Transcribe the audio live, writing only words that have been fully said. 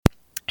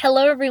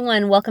Hello,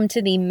 everyone. Welcome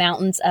to the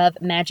Mountains of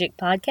Magic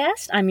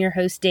podcast. I'm your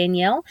host,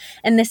 Danielle,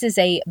 and this is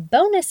a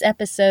bonus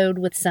episode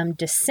with some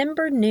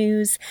December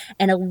news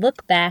and a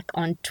look back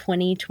on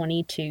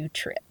 2022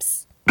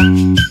 trips.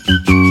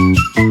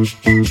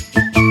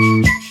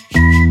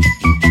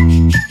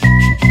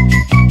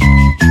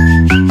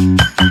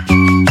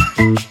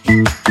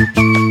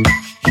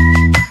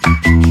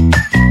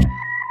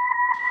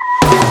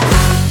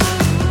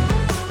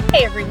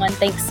 Hey everyone,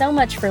 thanks so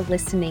much for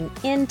listening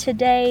in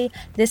today.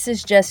 This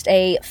is just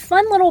a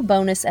fun little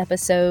bonus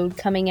episode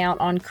coming out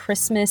on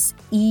Christmas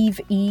Eve.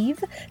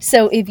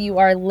 So if you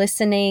are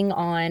listening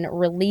on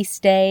release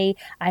day,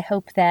 I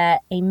hope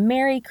that a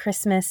Merry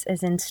Christmas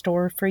is in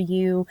store for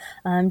you.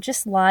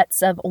 Just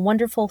lots of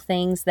wonderful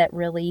things that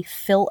really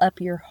fill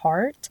up your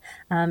heart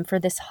for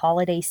this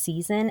holiday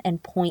season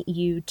and point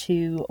you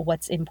to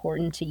what's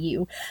important to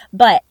you.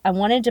 But I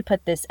wanted to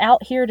put this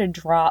out here to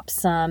drop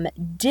some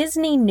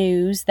Disney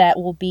news that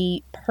will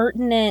be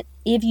pertinent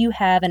if you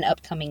have an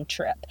upcoming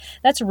trip.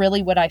 That's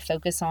really what I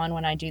focus on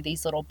when I do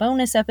these little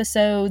bonus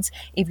episodes.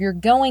 If you're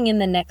going in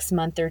the next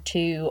month or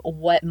two,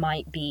 what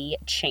might be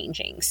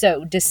changing?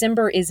 So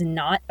December is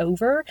not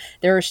over.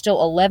 There are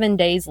still 11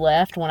 days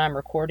left when I'm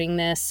recording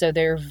this, so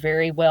there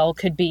very well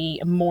could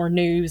be more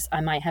news.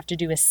 I might have to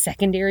do a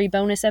secondary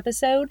bonus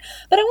episode,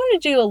 but I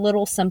want to do a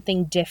little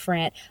something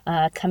different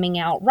coming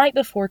out right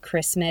before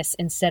Christmas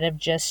instead of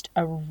just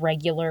a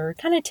regular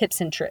kind of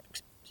tips and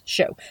tricks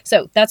show.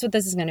 So that's what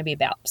this is going to be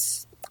about.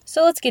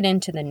 So let's get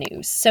into the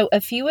news. So a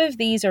few of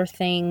these are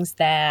things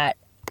that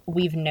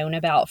we've known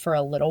about for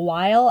a little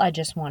while. I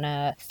just want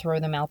to throw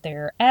them out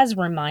there as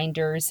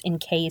reminders in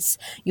case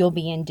you'll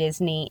be in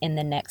Disney in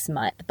the next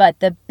month. But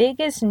the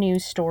biggest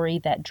news story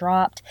that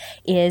dropped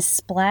is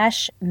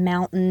Splash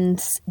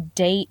Mountain's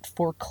date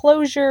for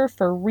closure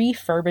for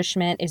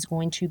refurbishment is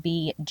going to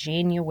be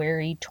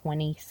January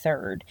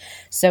 23rd.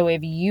 So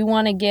if you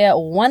want to get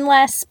one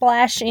last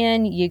splash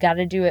in, you got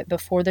to do it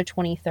before the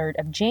 23rd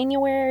of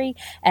January.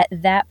 At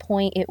that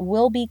point, it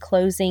will be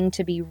closing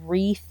to be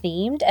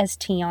rethemed as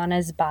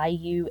Tiana's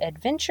Bayou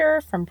Adventure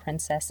from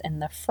Princess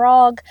and the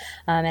Frog.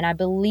 And I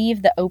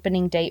believe the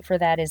opening date for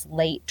that is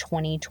late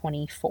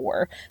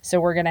 2024. So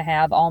we're going to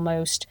have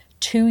almost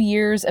 2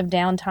 years of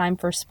downtime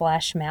for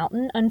Splash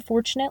Mountain,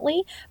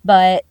 unfortunately,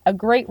 but a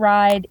great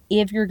ride.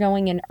 If you're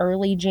going in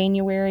early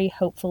January,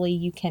 hopefully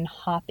you can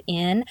hop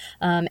in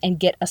and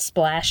get a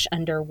splash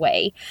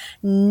underway.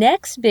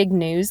 Next big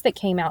news that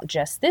came out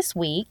just this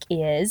week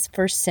is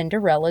for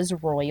Cinderella's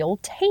Royal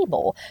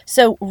Table.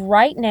 So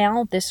right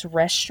now, this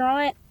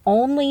restaurant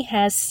only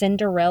has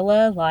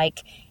Cinderella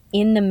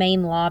in the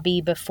main lobby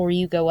before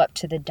you go up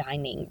to the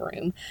dining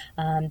room.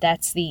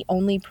 That's the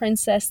only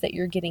princess that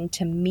you're getting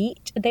to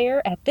meet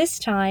there at this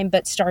time,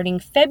 but starting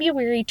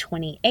February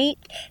 28th,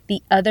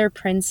 the other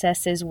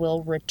princesses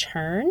will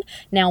return.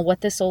 Now,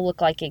 what this will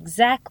look like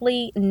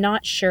exactly,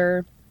 not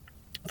sure.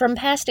 From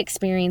past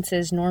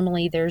experiences,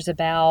 normally there's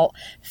about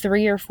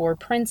 3 or 4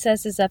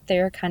 princesses up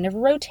there kind of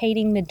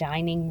rotating the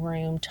dining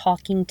room,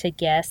 talking to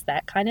guests,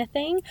 that kind of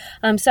thing.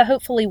 So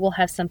hopefully we'll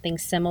have something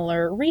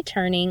similar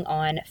returning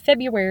on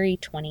February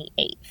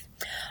 28th.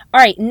 All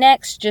right,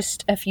 next,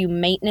 just a few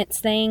maintenance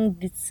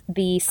things.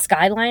 The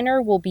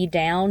Skyliner will be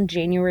down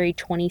January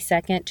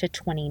 22nd to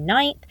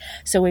 29th.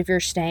 So if you're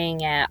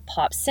staying at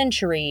Pop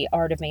Century,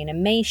 Art of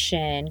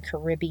Animation,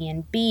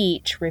 Caribbean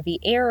Beach,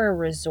 Riviera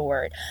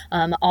Resort,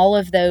 all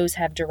of those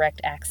have direct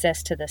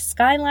access to the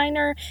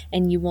Skyliner,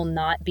 and you will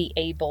not be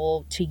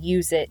able to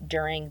use it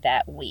during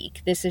that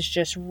week. This is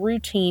just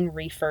routine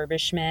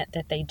refurbishment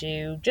that they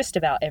do just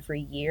about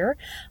every year.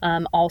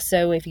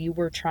 Also, if you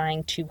were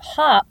trying to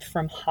hop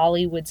from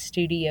Hollywood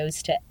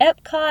Studios to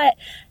Epcot,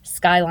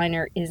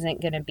 Skyliner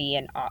isn't going to be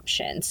an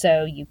option.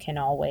 So you can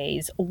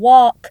always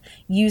walk,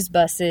 use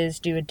buses,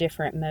 do a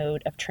different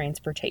mode of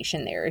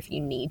transportation there if you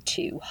need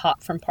to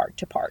hop from park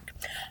to park.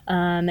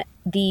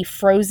 The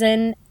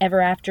Frozen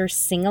Ever After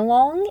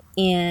Sing-Along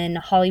in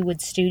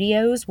Hollywood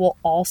Studios will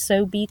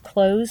also be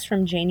closed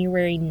from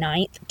January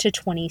 9th to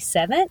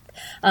 27th,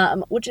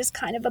 which is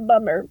kind of a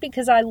bummer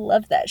because I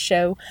love that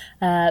show.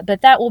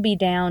 But that will be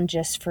down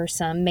just for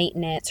some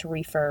maintenance,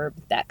 refurb,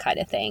 that kind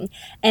of thing.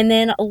 And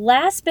then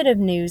last bit of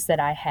news that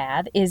I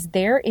have is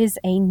there is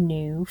a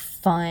new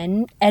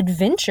fun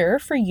adventure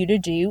for you to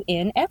do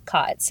in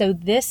Epcot. So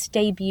this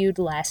debuted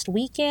last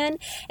weekend,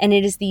 and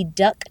it is the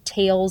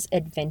DuckTales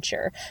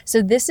Adventure.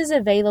 So this is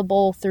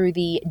available through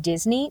the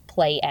Disney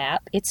Play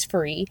app. It's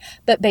free,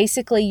 but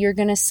basically you're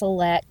going to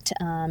select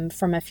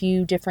from a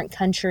few different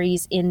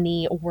countries in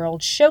the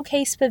World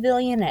Showcase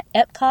Pavilion at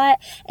Epcot,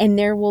 and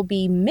there will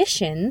be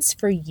missions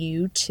for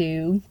you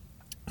to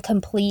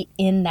complete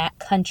in that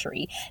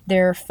country.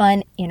 There are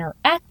fun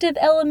interactive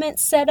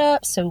elements set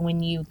up, so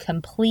when you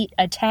complete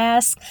a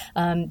task,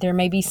 there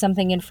may be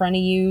something in front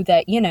of you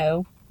that,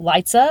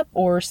 lights up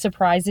or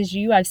surprises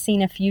you. I've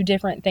seen a few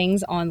different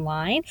things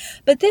online,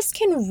 but this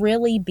can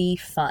really be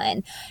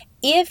fun.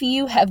 If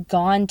you have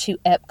gone to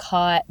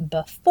Epcot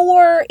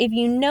before, if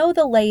you know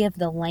the lay of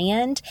the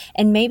land,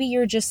 and maybe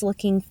you're just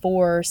looking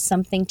for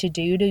something to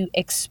do to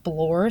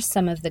explore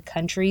some of the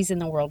countries in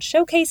the World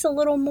Showcase a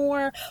little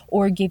more,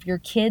 or give your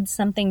kids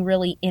something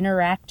really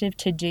interactive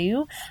to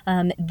do,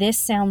 this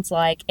sounds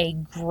like a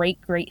great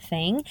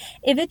thing.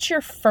 If it's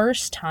your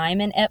first time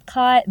in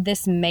Epcot,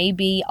 this may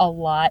be a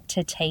lot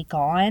to take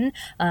on,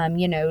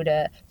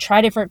 to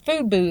try different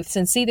food booths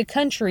and see the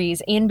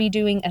countries and be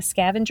doing a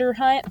scavenger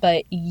hunt,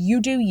 but you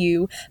do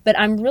you. But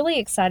I'm really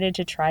excited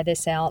to try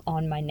this out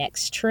on my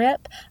next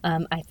trip.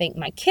 I think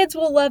my kids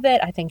will love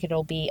it. I think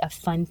it'll be a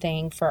fun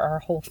thing for our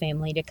whole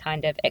family to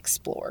kind of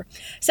explore.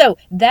 So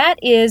that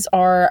is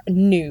our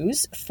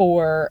news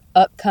for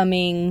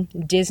upcoming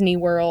Disney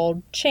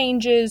World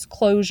changes,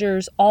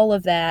 closures, all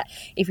of that.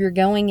 If you're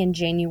going in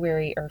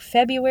January or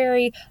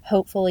February,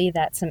 hopefully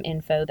that's some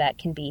info that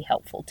can be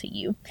helpful to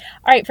you.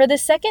 All right, for the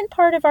second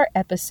part of our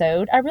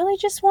episode, I really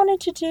just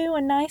wanted to do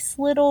a nice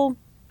little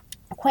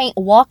quaint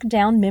walk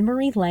down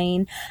memory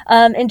lane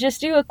and just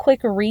do a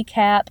quick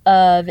recap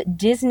of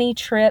Disney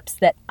trips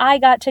that I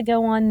got to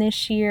go on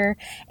this year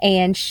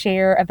and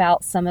share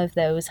about some of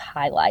those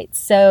highlights.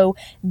 So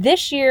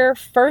this year,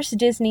 first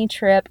Disney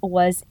trip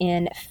was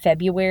in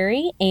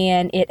February,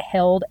 and it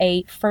held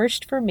a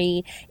first for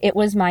me. It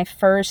was my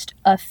first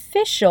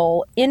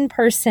official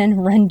in-person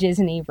Run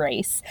Disney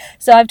race.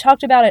 So I've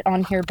talked about it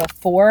on here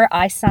before.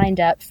 I signed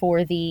up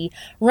for the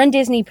Run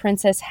Disney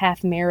Princess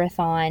Half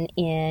Marathon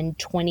in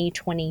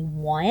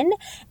 2021,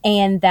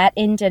 and that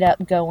ended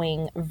up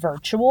going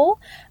virtual.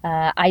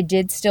 I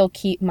did still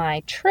keep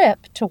my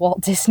trip to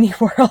Walt Disney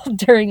World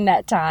during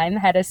that time.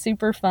 Had a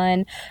super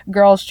fun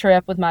girls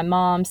trip with my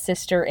mom,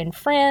 sister, and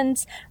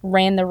friends.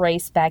 Ran the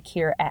race back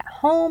here at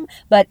home.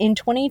 But in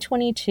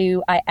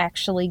 2022, I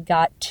actually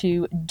got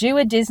to do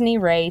a Disney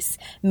race.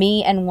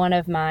 Me and one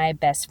of my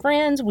best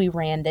friends, we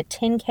ran the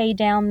 10K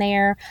down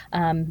there.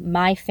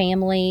 My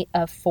family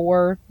of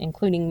 4,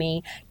 including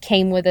me,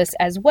 came with us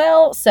as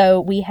well.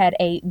 So we had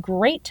a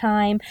great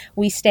time.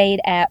 We stayed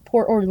at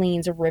Port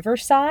Orleans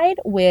Riverside,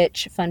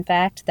 which, fun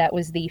fact, that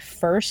was the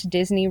first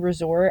Disney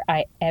resort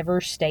I ever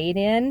stayed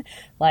in,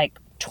 like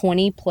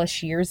 20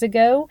 plus years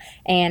ago,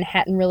 and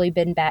hadn't really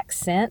been back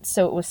since,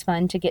 so it was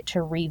fun to get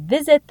to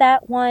revisit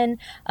that one.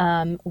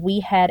 We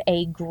had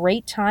a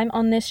great time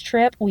on this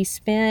trip.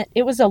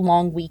 It was a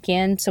long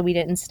weekend, so we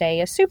didn't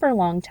stay a super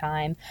long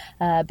time,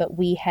 but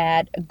we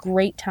had a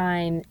great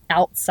time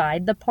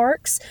outside the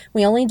parks.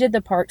 We only did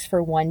the parks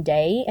for one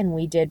day, and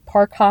we did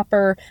Park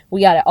Hopper. We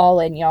got it all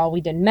in, y'all.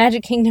 We did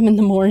Magic Kingdom in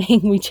the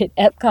morning, we did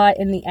Epcot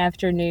in the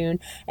afternoon,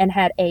 and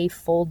had a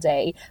full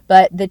day.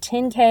 But the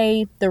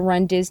 10K, the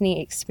Run Disney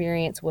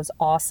experience was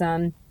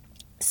awesome.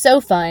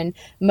 So fun.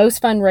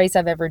 Most fun race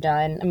I've ever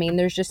done. I mean,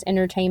 there's just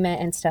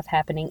entertainment and stuff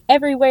happening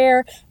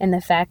everywhere, and the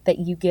fact that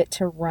you get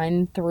to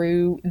run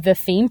through the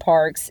theme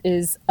parks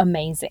is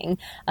amazing.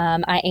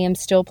 I am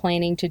still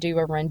planning to do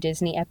a Run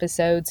Disney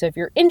episode, so if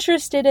you're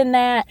interested in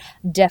that,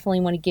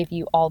 definitely want to give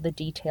you all the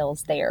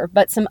details there.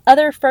 But some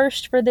other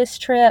first for this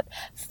trip,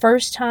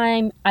 first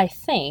time, I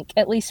think,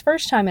 at least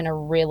first time in a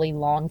really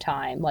long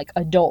time, like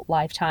adult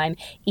lifetime,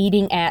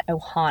 eating at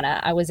Ohana.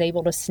 I was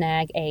able to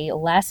snag a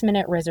last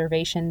minute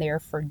reservation there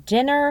for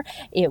dinner.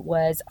 It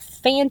was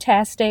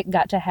fantastic.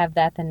 Got to have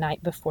that the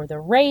night before the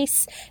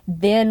race.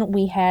 Then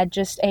we had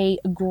just a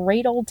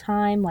great old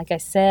time, like I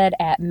said,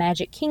 at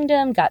Magic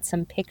Kingdom. Got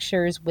some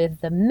pictures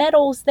with the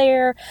medals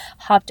there.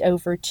 Hopped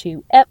over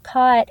to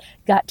Epcot.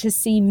 Got to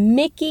see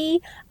Mickey.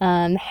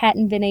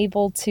 Hadn't been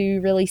able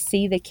to really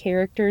see the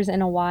characters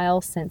in a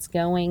while since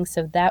going,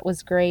 so that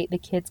was great. The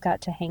kids got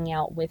to hang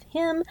out with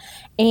him,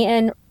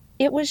 and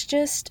it was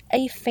just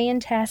a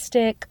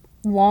fantastic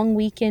long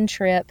weekend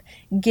trip,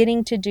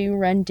 getting to do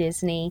Run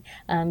Disney,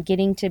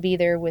 getting to be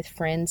there with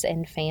friends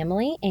and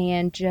family,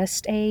 and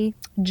just a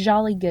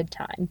jolly good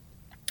time.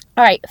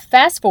 All right,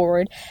 fast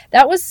forward.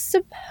 That was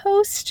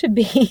supposed to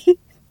be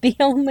the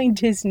only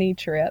Disney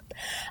trip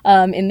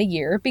in the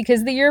year,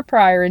 because the year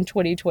prior in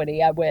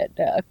 2020, I went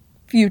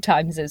few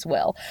times as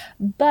well.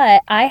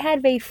 But I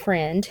have a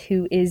friend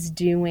who is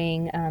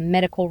doing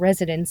medical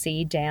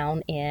residency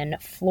down in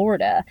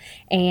Florida,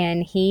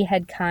 and he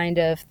had kind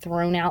of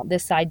thrown out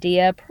this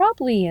idea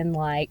probably in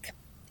like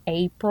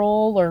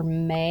April or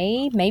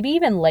May, maybe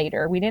even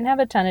later. We didn't have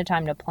a ton of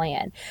time to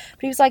plan.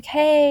 But he was like,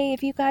 hey,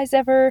 if you guys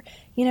ever,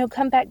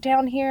 come back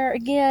down here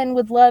again,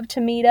 would love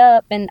to meet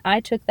up. And I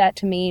took that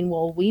to mean,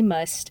 well, we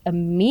must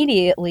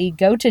immediately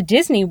go to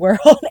Disney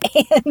World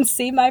and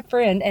see my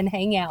friend and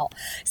hang out.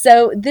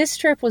 So this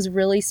trip was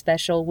really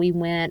special. We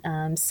went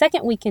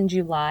second week in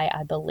July,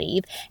 I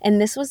believe. And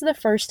this was the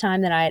first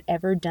time that I had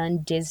ever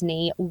done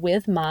Disney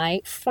with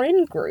my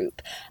friend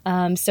group.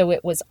 So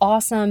it was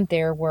awesome.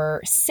 There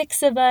were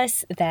 6 of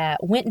us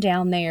that went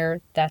down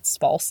there. That's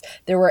false.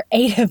 There were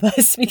 8 of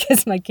us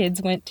because my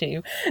kids went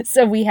too.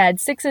 So we had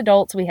 6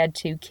 adults. We had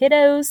 2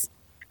 kiddos.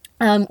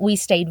 We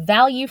stayed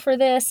value for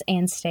this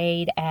and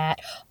stayed at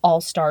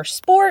All Star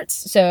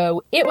Sports.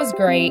 So it was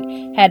great.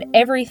 Had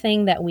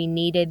everything that we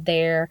needed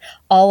there.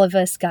 All of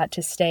us got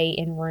to stay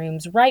in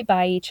rooms right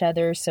by each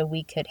other so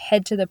we could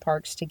head to the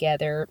parks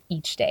together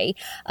each day.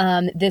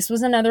 This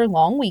was another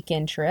long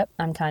weekend trip.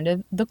 I'm kind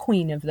of the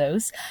queen of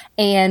those.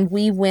 And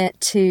we went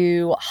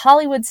to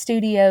Hollywood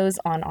Studios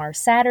on our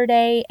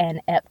Saturday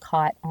and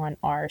Epcot on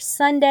our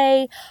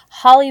Sunday.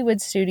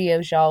 Hollywood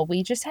Studios, y'all,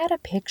 we just had a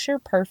picture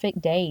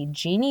perfect day.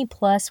 Genie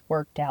Plus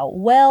worked out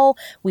well.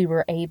 We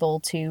were able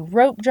to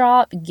rope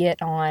drop,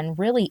 get on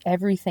really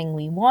everything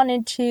we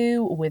wanted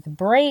to with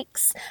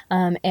breaks,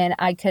 and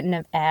I couldn't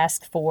have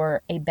asked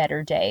for a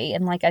better day.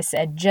 And like I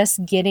said,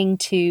 just getting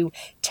to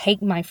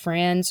take my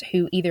friends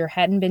who either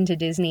hadn't been to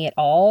Disney at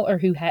all or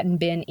who hadn't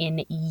been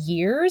in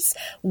years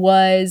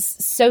was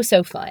so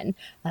fun.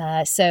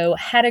 So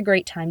had a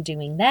great time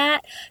doing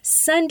that.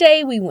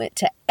 Sunday, we went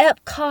to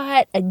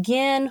Epcot.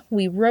 Again,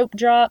 we rope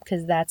drop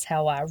because that's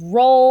how I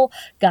roll.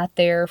 Got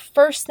there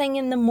first thing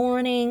in the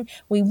morning.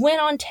 We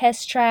went on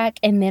Test Track,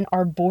 and then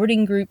our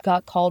boarding group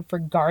got called for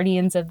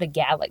Guardians of the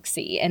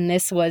Galaxy. And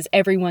this was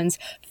everyone's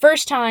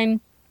first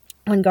time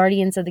on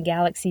Guardians of the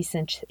Galaxy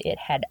since it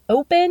had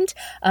opened.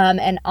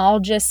 And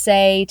I'll just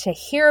say, to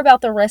hear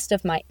about the rest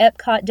of my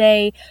Epcot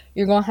day,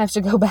 you're going to have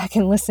to go back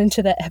and listen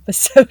to the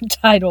episode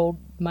titled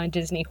My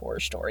Disney Horror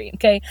Story,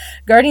 okay?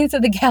 Guardians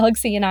of the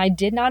Galaxy and I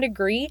did not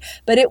agree,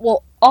 but it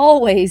will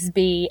always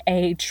be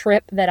a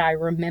trip that I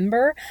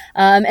remember.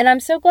 And I'm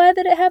so glad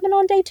that it happened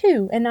on day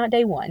 2 and not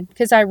day 1,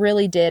 because I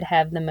really did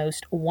have the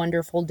most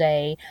wonderful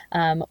day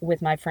with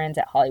my friends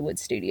at Hollywood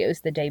Studios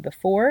the day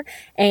before.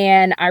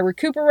 And I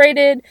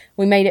recuperated.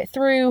 We made it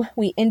through.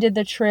 We ended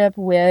the trip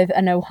with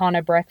an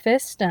Ohana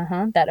breakfast.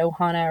 That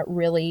Ohana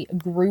really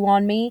grew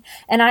on me.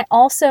 And I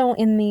also,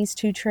 in these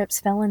 2 trips,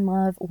 fell in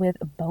love with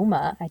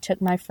Boma. I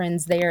took my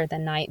friends there the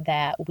night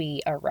that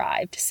we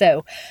arrived.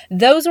 So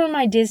those were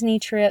my Disney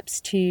trips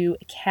to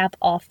cap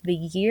off the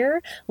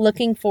year.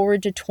 Looking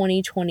forward to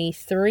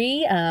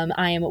 2023.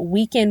 I am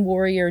weekend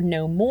warrior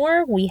no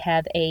more. We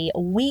have a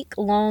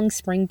week-long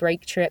spring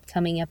break trip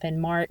coming up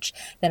in March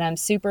that I'm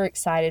super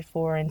excited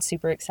for and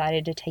super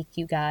excited to take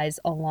you guys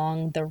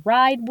along the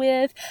ride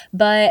with.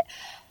 But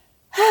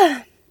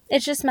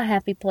it's just my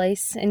happy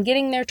place, and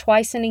getting there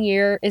twice in a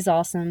year is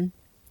awesome.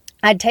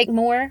 I'd take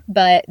more,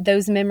 but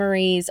those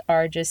memories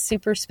are just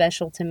super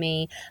special to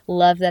me.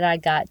 Love that I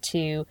got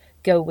to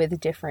go with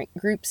different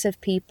groups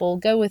of people,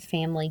 go with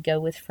family, go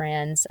with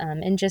friends,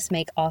 and just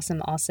make awesome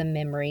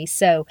memories.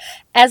 So,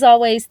 as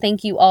always,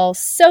 thank you all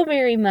so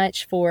very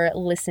much for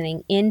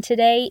listening in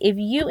today. If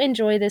you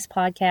enjoy this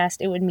podcast,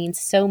 it would mean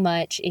so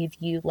much if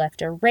you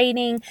left a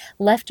rating,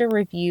 left a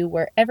review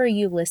wherever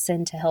you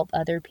listen to help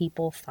other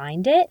people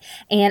find it.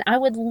 And I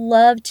would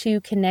love to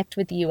connect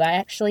with you. I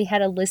actually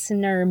had a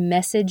listener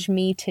message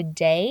me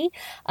today,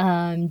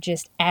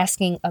 just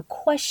asking a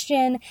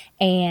question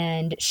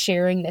and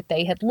sharing that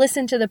they had listened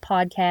to the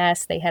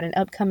podcast. They had an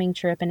upcoming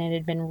trip and it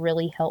had been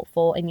really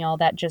helpful. And y'all,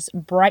 that just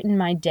brightened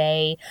my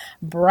day,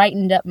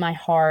 brightened up my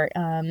heart,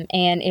 and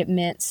it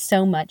meant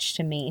so much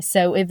to me.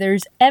 So if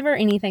there's ever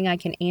anything I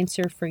can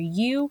answer for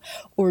you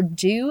or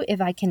do, if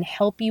I can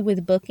help you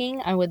with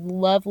booking, I would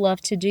love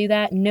to do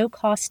that. No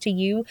cost to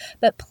you,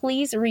 but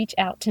please reach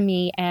out to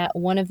me at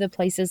one of the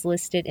places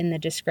listed in the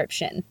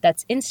description.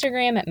 That's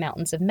Instagram at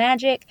Mountains of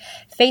Magic,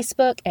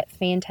 Facebook at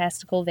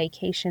Fantastical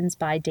Vacations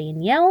by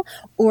Danielle,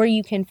 or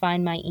you can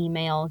find my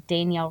email,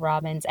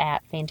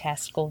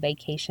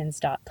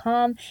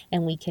 daniellerobbins@fantasticalvacations.com,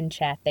 and we can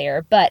chat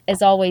there. But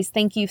as always,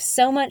 thank you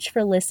so much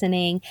for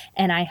listening,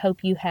 and I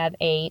hope you have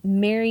a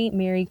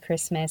Merry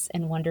Christmas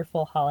and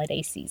wonderful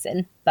holiday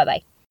season.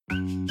 Bye-bye.